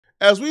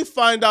As we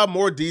find out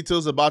more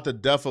details about the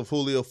death of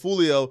Julio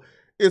Foolio,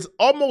 it's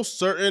almost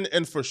certain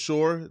and for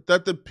sure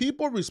that the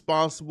people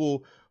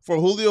responsible for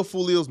Julio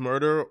Foolio's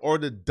murder are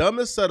the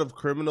dumbest set of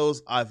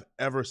criminals I've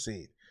ever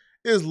seen.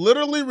 It's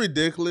literally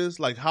ridiculous,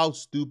 like how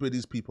stupid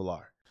these people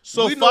are.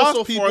 So we know five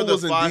so people far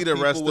was that indeed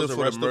five arrested people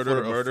for the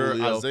murder of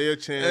Foolio, Isaiah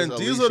Chance, and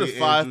these are the Alicia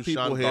five Andrews,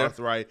 people Sean here.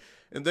 Garthright.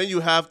 And then you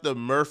have the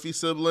Murphy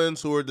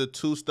siblings, who are the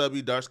two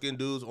stubby dark-skinned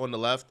dudes on the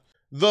left.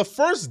 The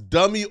first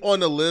dummy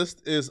on the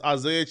list is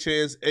Isaiah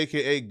Chance,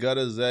 aka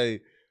Gutta Zay,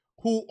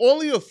 who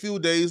only a few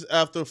days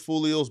after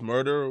Foolio's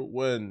murder,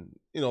 when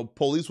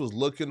police was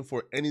looking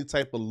for any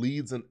type of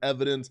leads and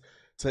evidence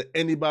to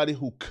anybody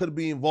who could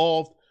be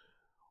involved,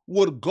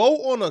 would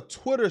go on a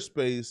Twitter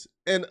space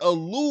and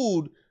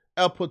allude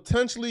at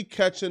potentially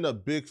catching a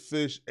big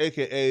fish,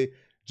 aka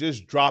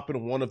just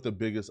dropping one of the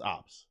biggest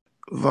ops.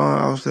 Vaughn,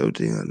 I was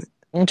 1700.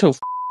 I'm too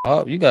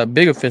up. You got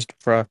bigger fish to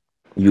fry.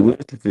 You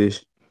with the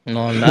fish?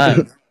 No, I'm not.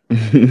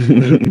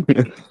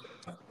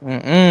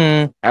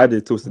 I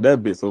just twisted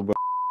that bit so bad,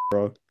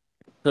 bro.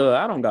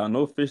 I don't got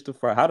no fish to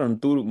fry. I done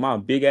threw my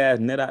big ass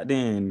net out there.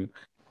 And,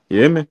 you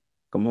hear me?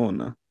 Come on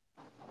now.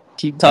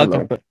 Keep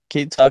talking for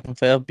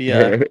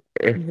FBI.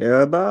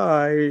 Hell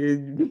nah.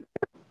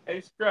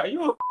 Hey, Scrap,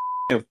 you a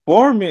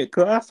informant,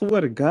 cuz I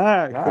swear to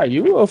God. God,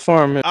 you a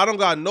farmer. I don't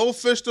got no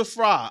fish to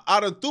fry. I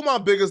done threw my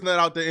biggest net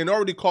out there and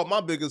already caught my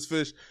biggest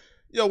fish.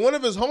 Yo, one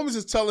of his homies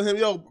is telling him,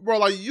 yo, bro,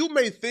 like, you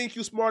may think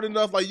you smart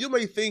enough, like, you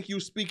may think you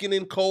speaking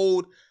in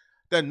code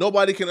that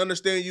nobody can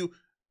understand you.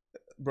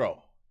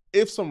 Bro,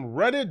 if some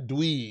Reddit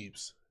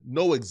dweebs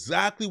know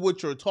exactly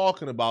what you're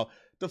talking about,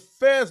 the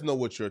feds know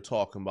what you're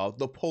talking about,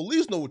 the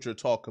police know what you're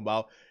talking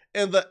about,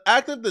 and the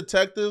active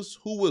detectives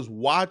who was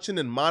watching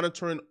and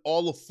monitoring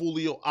all of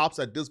Foolio ops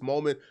at this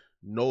moment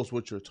knows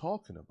what you're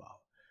talking about,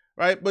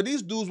 right? But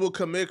these dudes will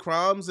commit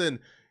crimes and,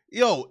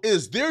 yo,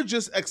 they're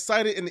just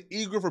excited and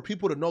eager for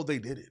people to know they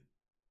did it,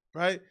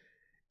 right?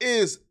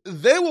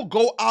 They will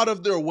go out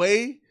of their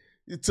way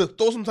to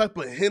throw some type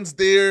of hints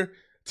there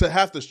to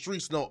have the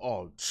streets know,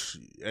 oh,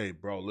 hey,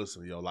 bro,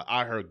 listen, yo, like,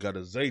 I heard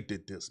Gutta Zay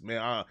did this,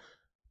 man.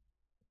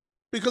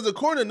 Because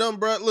according to them,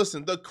 bro,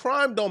 listen, the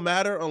crime don't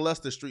matter unless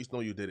the streets know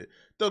you did it.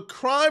 The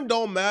crime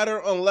don't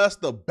matter unless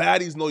the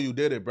baddies know you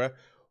did it, bro.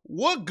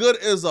 What good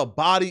is a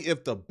body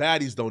if the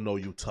baddies don't know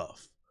you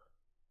tough?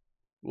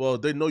 Well,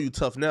 they know you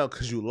tough now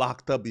because you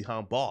locked up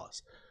behind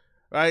bars,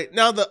 right?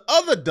 Now, the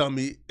other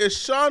dummy is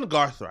Sean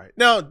Garthright.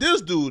 Now,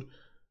 this dude,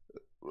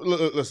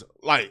 listen,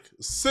 like,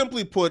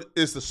 simply put,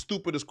 is the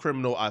stupidest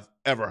criminal I've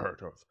ever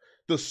heard of.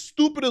 The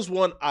stupidest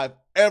one I've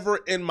ever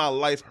in my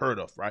life heard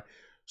of, right?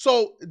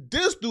 So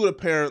this dude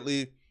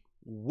apparently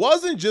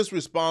wasn't just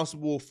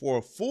responsible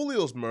for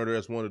Foolio's murder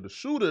as one of the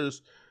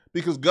shooters,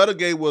 because Gutta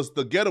Gay was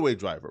the getaway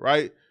driver,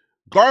 right?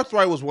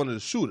 Garthright was one of the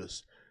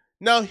shooters.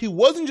 Now, he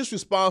wasn't just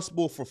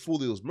responsible for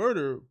Foolio's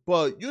murder,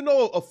 but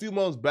a few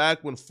months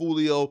back when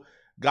Foolio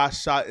got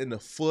shot in the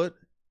foot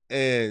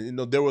and,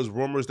 there was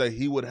rumors that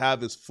he would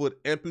have his foot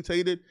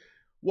amputated.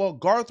 Well,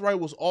 Garthright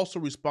was also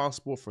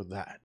responsible for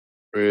that.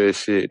 Real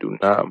shit, do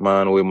not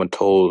mind the way my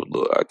toes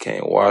look. I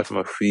can't wash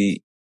my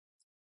feet.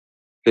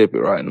 Flip it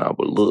right now,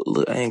 but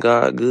look, ain't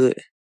God good?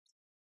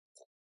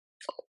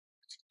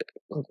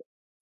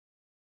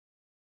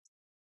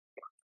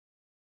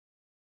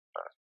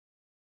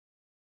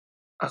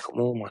 I can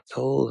move my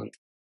toes.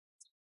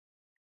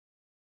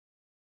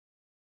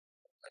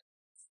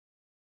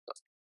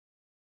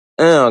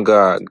 And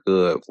God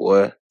good,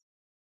 boy.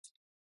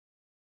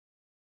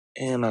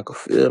 And I can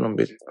feel them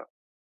bitches.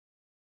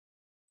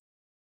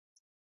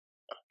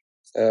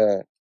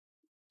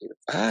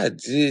 I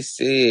just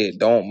said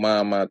don't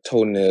mind my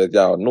toenails.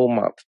 Y'all know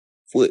my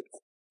foot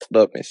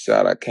up and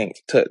shot. I can't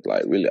touch,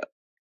 like, really.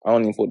 I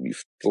don't even supposed to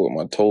be with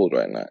my toes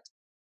right now.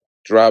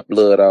 Drop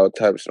blood, all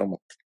type of shit.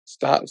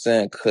 Stop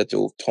saying cut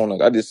your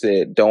toenails. I just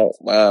said don't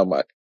mind my.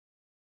 I'm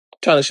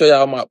trying to show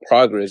y'all my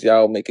progress.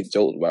 Y'all making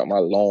jokes about my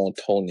long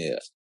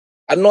toenails.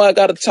 I know I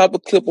got a chopper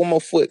clip on my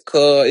foot,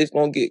 cuz it's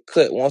gonna get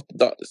cut once the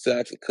doctor said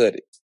I can cut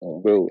it.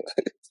 Bro.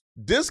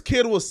 This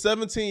kid was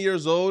 17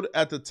 years old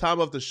at the time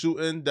of the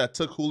shooting that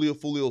took Julio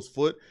Foolio's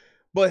foot.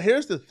 But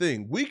here's the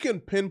thing. We can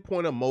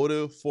pinpoint a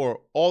motive for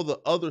all the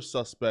other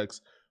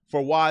suspects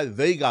for why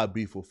they got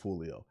beef with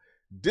Foolio.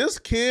 This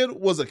kid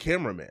was a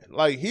cameraman.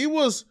 Like, he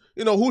was,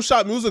 who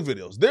shot music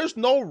videos. There's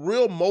no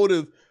real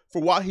motive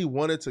for why he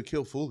wanted to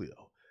kill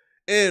Foolio.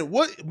 And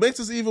what makes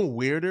this even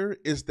weirder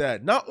is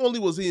that not only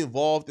was he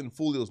involved in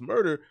Foolio's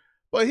murder,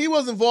 but he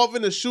was involved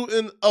in the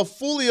shooting of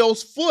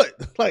Foolio's foot.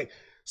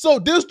 So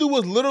this dude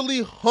was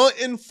literally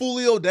hunting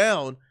Foolio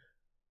down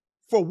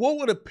for what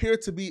would appear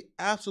to be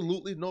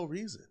absolutely no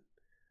reason.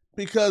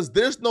 Because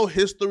there's no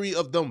history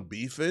of them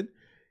beefing.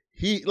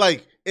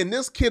 And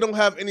this kid don't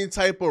have any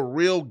type of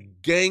real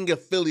gang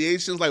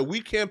affiliations. Like,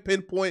 we can't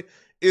pinpoint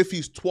if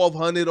he's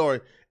 1200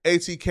 or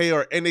ATK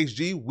or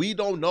NHG. We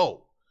don't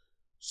know.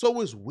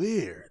 So it's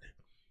weird.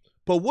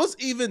 But what's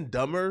even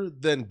dumber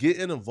than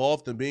getting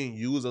involved and being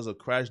used as a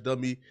crash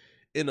dummy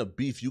in a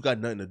beef you got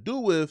nothing to do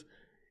with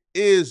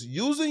is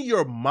using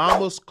your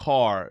mama's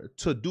car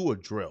to do a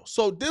drill.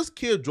 So this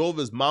kid drove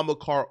his mama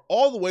car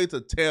all the way to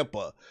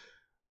Tampa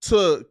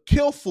to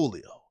kill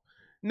Foolio.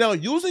 Now,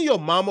 using your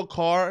mama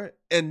car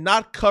and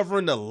not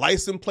covering the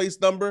license plate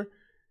number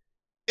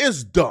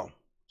is dumb,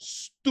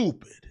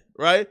 stupid,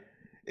 right?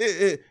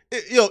 It's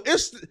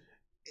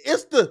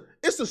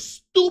the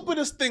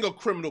stupidest thing a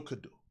criminal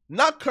could do.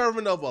 Not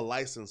covering of a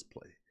license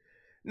plate.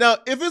 Now,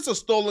 if it's a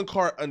stolen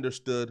car,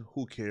 understood,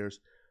 who cares?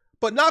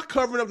 But not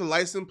covering up the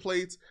license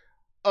plates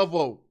of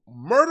a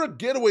murder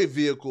getaway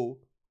vehicle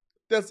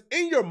that's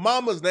in your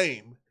mama's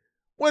name.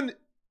 When,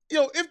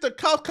 if the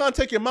cops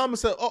contact your mom and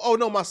say, oh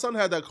no, my son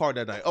had that car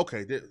that night.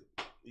 Okay,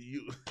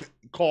 you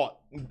caught,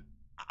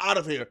 out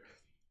of here.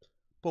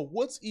 But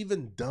what's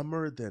even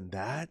dumber than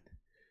that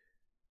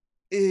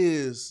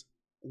is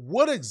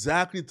what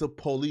exactly the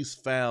police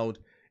found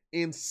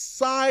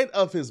inside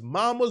of his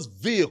mama's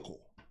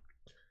vehicle.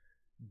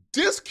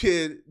 This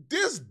kid,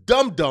 this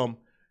dum-dum,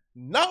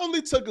 not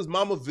only took his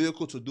mama's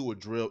vehicle to do a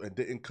drill and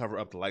didn't cover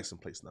up the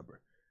license plate number,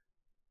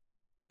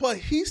 but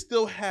he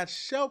still had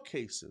shell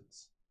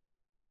casings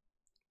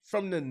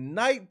from the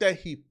night that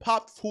he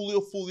popped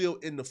Julio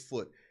in the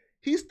foot.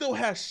 He still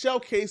has shell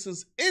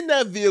casings in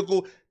that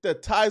vehicle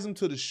that ties him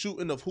to the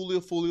shooting of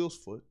Julio's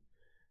foot,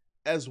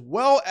 as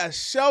well as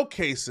shell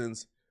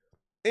casings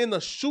in the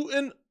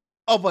shooting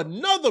of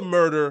another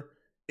murder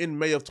in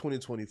May of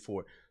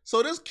 2024.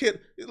 So this kid,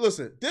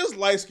 listen, this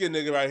light-skinned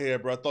nigga right here,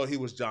 bro, thought he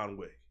was John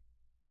Wick.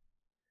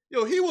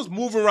 He was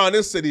moving around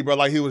this city, bro,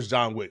 like he was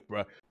John Wick,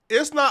 bro.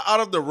 It's not out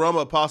of the realm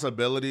of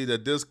possibility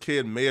that this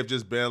kid may have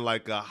just been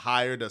like a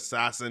hired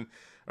assassin,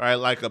 right,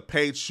 like a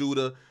paid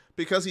shooter,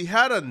 because he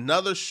had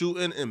another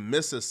shooting in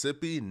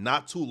Mississippi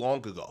not too long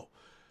ago.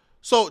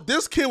 So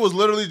this kid was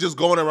literally just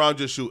going around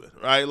just shooting,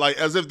 right, like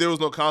as if there was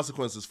no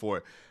consequences for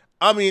it.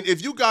 I mean,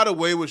 if you got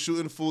away with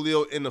shooting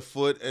Foolio in the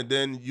foot and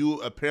then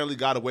you apparently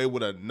got away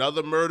with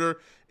another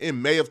murder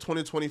in May of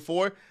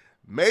 2024,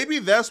 maybe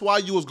that's why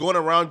you was going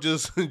around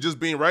just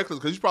being reckless,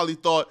 because you probably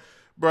thought,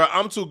 bro,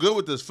 I'm too good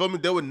with this. Feel me?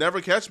 They would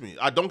never catch me.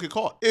 I don't get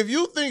caught. If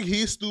you think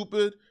he's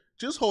stupid,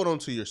 just hold on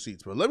to your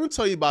seats, bro. Let me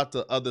tell you about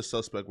the other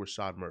suspect,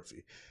 Rashad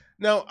Murphy.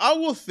 Now, I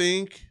will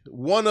think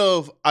one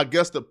of, I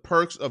guess, the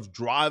perks of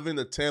driving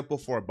to Tampa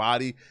for a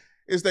body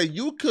is that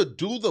you could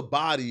do the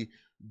body,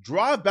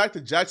 drive back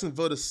to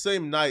Jacksonville the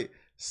same night,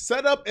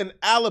 set up an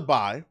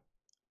alibi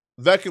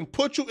that can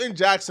put you in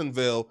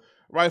Jacksonville,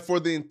 right, for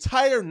the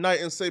entire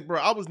night and say, bro,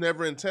 I was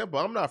never in Tampa.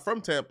 I'm not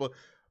from Tampa.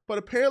 But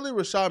apparently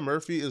Rashad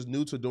Murphy is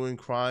new to doing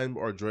crime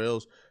or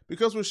drills,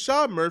 because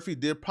Rashad Murphy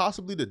did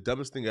possibly the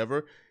dumbest thing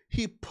ever.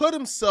 He put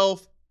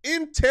himself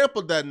in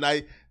Tampa that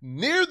night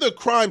near the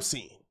crime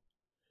scene.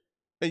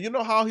 And you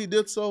know how he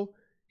did so?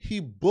 He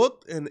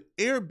booked an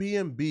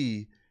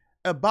Airbnb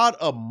about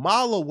a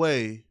mile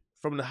away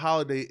from the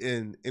Holiday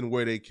Inn in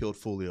where they killed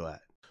Foolio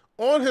at.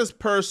 On his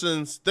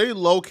persons, they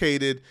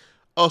located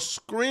a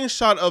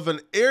screenshot of an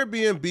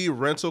Airbnb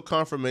rental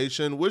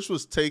confirmation, which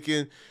was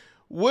taken,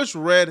 which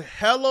read,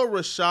 "Hello,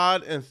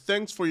 Rashad, and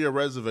thanks for your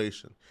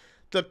reservation."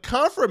 The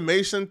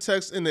confirmation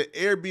text in the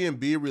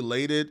Airbnb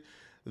related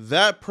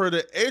that per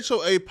the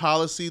HOA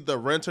policy, the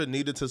renter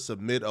needed to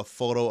submit a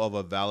photo of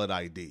a valid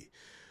ID.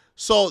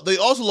 So they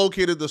also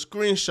located the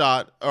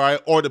screenshot, all right,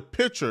 or the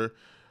picture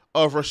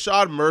of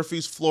Rashad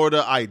Murphy's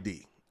Florida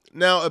ID.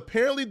 Now,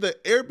 apparently the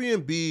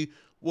Airbnb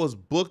was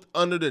booked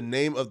under the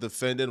name of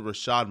defendant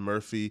Rashad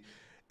Murphy,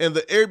 and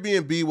the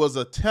Airbnb was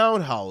a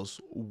townhouse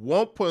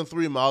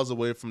 1.3 miles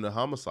away from the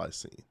homicide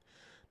scene.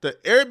 The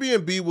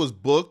Airbnb was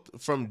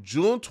booked from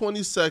June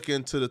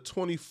 22nd to the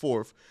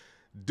 24th.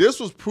 This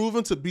was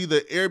proven to be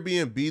the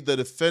Airbnb the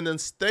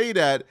defendant stayed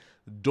at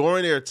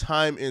during their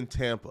time in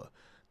Tampa.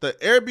 The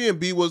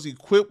Airbnb was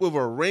equipped with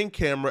a Ring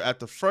camera at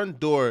the front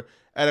door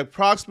at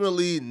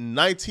approximately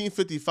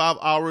 19:55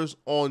 hours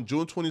on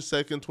June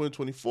 22nd,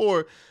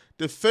 2024.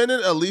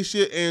 Defendant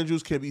Alicia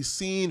Andrews can be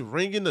seen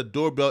ringing the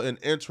doorbell and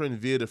entering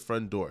via the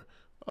front door.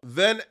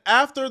 Then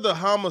after the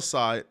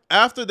homicide,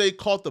 after they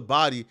caught the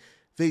body,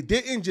 they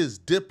didn't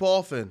just dip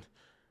off and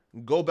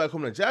go back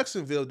home to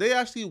Jacksonville. They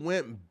actually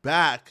went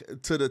back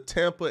to the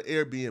Tampa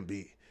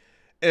Airbnb.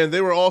 And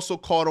they were also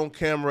caught on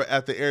camera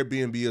at the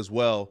Airbnb as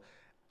well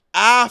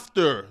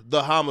after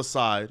the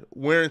homicide,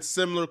 wearing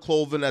similar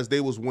clothing as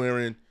they was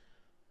wearing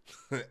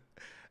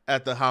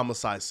at the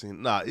homicide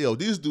scene. Nah,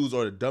 these dudes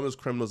are the dumbest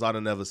criminals I've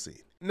never seen.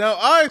 Now,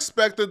 I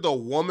expected the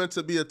woman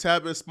to be a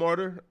tad bit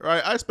smarter,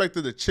 right? I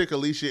expected the chick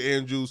Alicia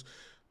Andrews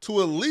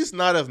to at least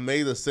not have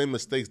made the same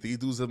mistakes these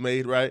dudes have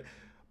made, right?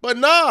 But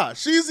nah,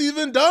 she's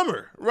even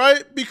dumber,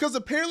 right? Because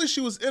apparently she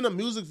was in a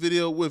music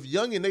video with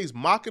Young and Ace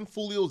mocking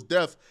Foolio's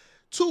death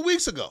 2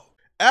 weeks ago.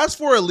 As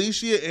for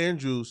Alicia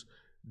Andrews,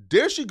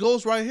 there she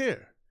goes right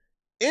here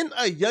in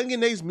a Young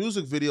and Ace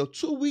music video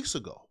 2 weeks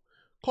ago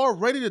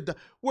called Ready to Die,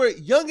 where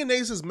Young and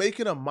Ace is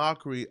making a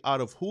mockery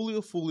out of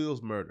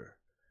Foolio's murder,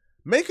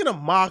 making a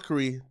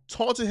mockery,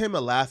 taunting him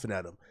and laughing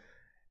at him.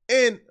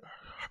 And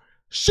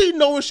she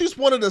knowing she's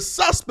one of the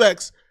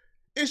suspects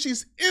and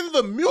she's in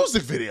the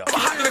music video.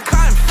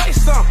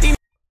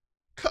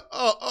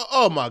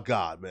 Oh my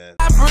God, man.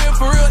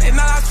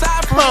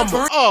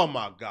 Oh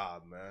my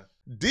God, man.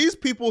 These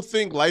people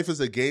think life is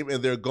a game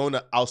and they're going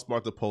to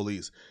outsmart the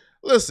police.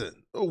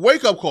 Listen,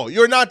 wake up call.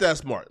 You're not that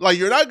smart. Like,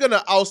 you're not going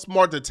to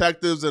outsmart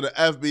detectives and the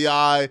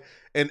FBI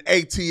and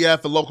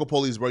ATF and local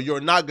police, bro. You're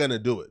not going to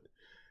do it.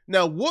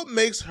 Now, what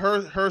makes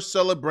her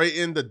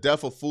celebrating the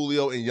death of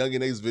Foolio in Young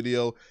and A's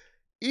video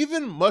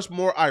even much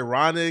more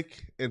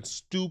ironic and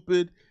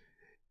stupid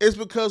is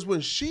because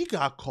when she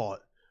got caught,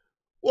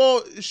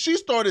 well, she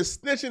started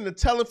snitching and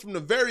telling from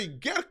the very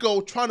get-go,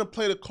 trying to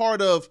play the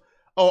card of,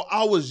 oh,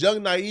 I was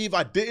young, naive.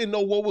 I didn't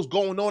know what was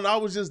going on. I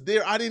was just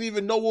there. I didn't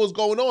even know what was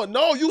going on.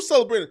 No, you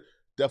celebrated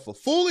death of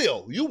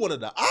Foolio. You one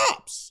of the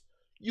ops.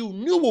 You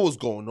knew what was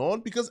going on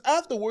because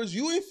afterwards,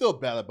 you ain't feel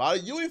bad about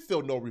it. You ain't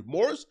feel no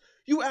remorse.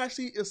 You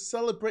actually is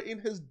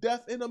celebrating his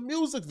death in a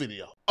music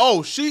video.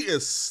 Oh, she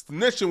is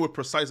snitching with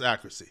precise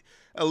accuracy.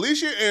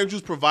 Alicia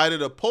Andrews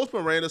provided a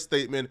post-Miranda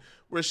statement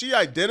where she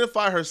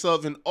identified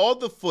herself in all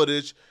the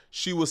footage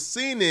she was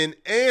seen in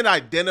and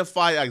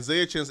identified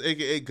Isaiah Chance,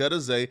 aka Gutta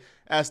Zay,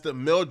 as the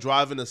male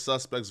driving the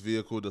suspect's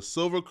vehicle, the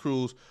Silver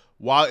Cruise,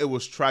 while it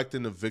was tracked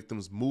in the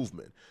victim's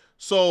movement.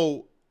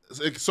 So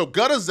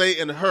Gutta Zay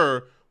and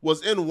her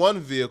was in one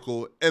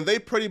vehicle and they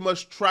pretty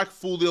much tracked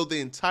Foolio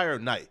the entire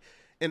night.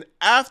 And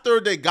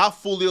after they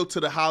got Foolio to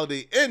the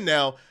Holiday Inn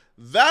now,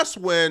 that's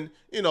when,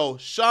 you know,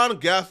 Sean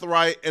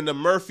Gathright and the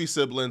Murphy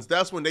siblings,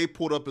 that's when they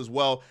pulled up as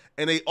well,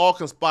 and they all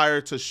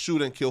conspired to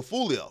shoot and kill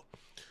Foolio.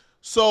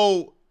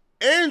 So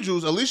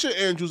Alicia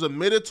Andrews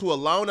admitted to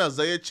allowing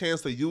Isaiah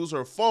Chance to use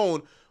her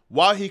phone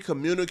while he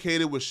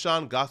communicated with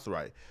Sean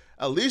Gathright.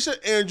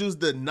 Alicia Andrews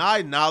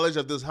denied knowledge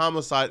of this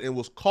homicide and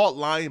was caught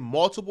lying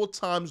multiple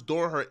times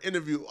during her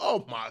interview.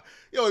 Oh my,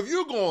 yo, if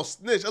you're gonna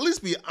snitch, at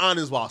least be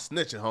honest while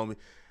snitching, homie.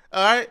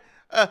 All right.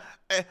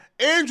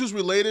 Andrews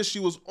related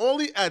she was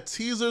only at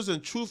Teasers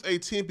and Truth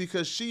 18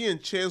 because she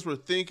and Chance were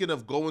thinking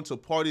of going to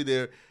party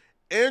there.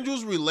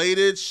 Andrews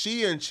related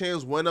she and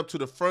Chance went up to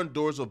the front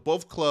doors of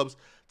both clubs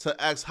to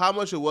ask how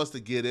much it was to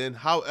get in.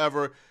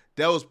 However,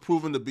 that was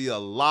proven to be a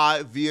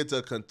lie via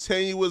the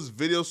continuous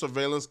video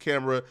surveillance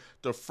camera,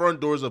 the front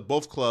doors of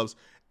both clubs.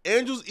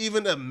 Andrews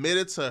even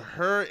admitted to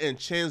her and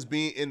Chance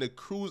being in the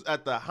cruise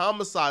at the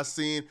homicide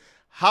scene.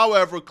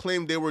 However,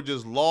 claimed they were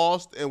just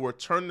lost and were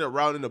turning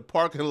around in the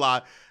parking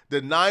lot,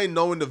 denying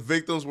knowing the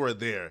victims were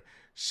there.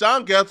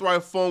 Sean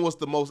Gathwright's phone was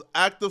the most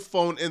active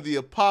phone in the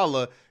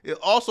Impala. It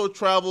also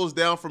travels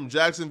down from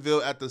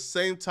Jacksonville at the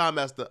same time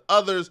as the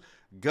others.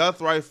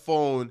 Gathwright's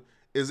phone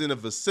is in the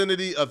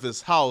vicinity of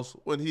his house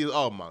when he,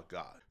 oh my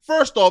God.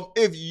 First off,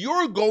 if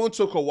you're going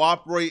to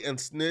cooperate and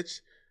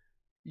snitch,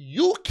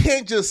 you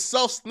can't just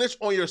self-snitch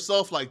on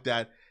yourself like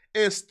that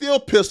and still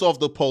piss off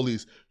the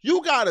police.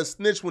 You gotta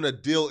snitch when a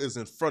deal is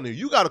in front of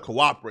you. You gotta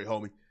cooperate,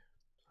 homie.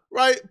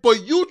 Right?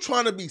 But you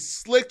trying to be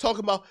slick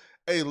talking about,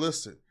 hey,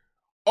 listen,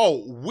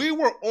 oh, we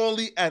were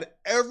only at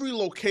every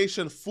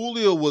location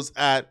Foolio was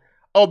at,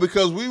 oh,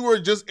 because we were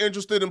just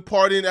interested in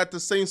partying at the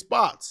same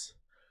spots.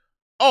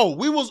 Oh,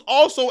 we was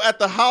also at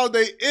the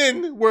Holiday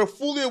Inn where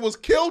Foolio was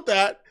killed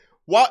at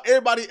while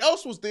everybody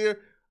else was there.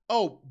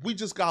 Oh, we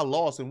just got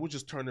lost and we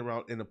just turned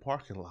around in the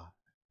parking lot.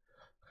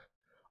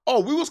 Oh,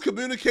 we was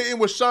communicating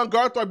with Sean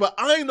Gathright, but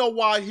I didn't know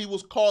why he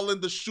was calling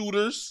the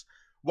shooters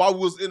while we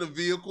was in a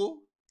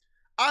vehicle.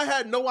 I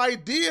had no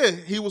idea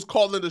he was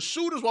calling the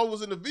shooters while we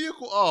was in the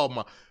vehicle. Oh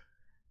my.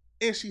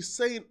 And she's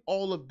saying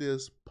all of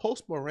this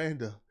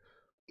post-Miranda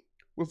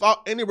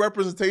without any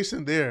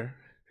representation there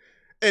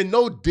and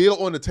no deal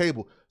on the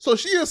table. So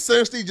she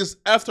essentially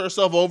just effed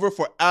herself over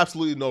for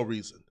absolutely no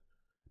reason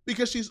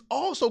because she's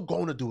also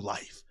going to do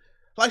life.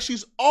 Like,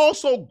 she's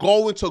also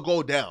going to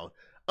go down.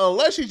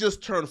 Unless she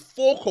just turned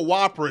full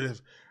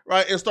cooperative,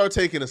 right, and start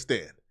taking a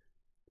stand.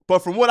 But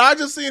from what I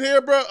just seen here,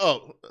 bro,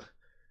 oh,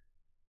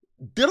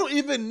 they don't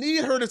even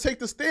need her to take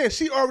the stand.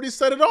 She already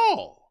said it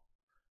all.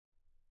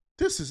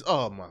 This is,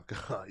 oh my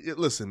God.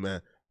 Listen,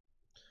 man,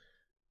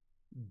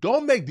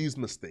 don't make these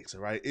mistakes,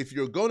 all right? If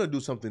you're going to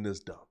do something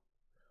this dumb.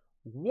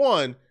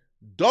 One,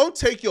 don't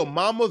take your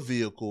mama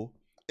vehicle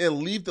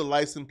and leave the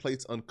license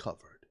plates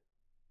uncovered.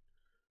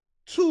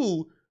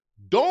 Two,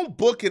 don't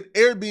book an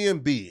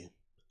Airbnb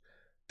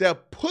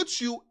that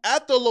puts you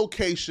at the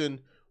location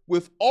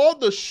with all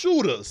the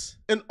shooters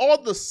and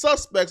all the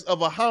suspects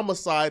of a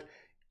homicide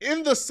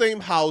in the same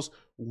house,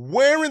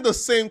 wearing the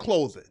same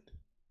clothing.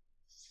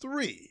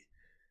 Three,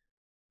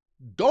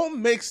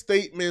 don't make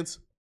statements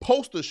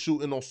post a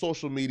shooting on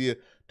social media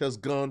that's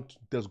going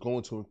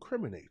to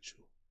incriminate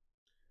you.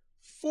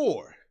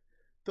 Four,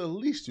 the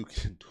least you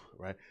can do,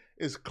 right,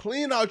 is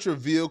clean out your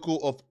vehicle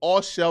of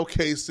all shell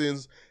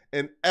casings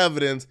and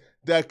evidence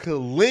that could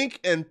link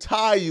and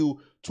tie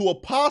you to a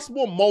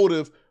possible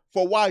motive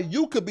for why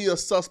you could be a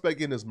suspect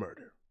in this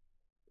murder.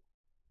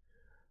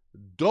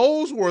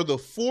 Those were the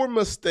 4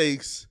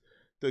 mistakes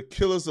the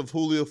killers of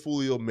Julio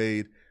Foolio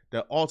made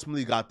that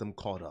ultimately got them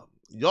caught up.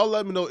 Y'all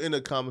let me know in the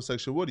comment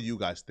section, what do you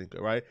guys think,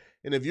 all right?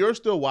 And if you're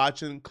still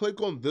watching,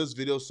 click on this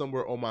video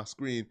somewhere on my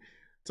screen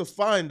to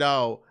find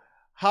out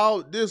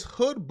how this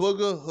hood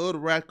booger, hood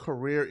rat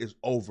career is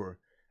over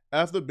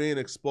after being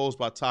exposed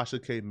by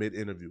Tasha K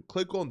mid-interview.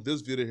 Click on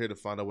this video here to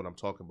find out what I'm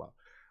talking about.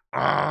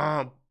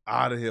 I'm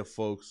out of here,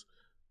 folks.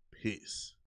 Peace.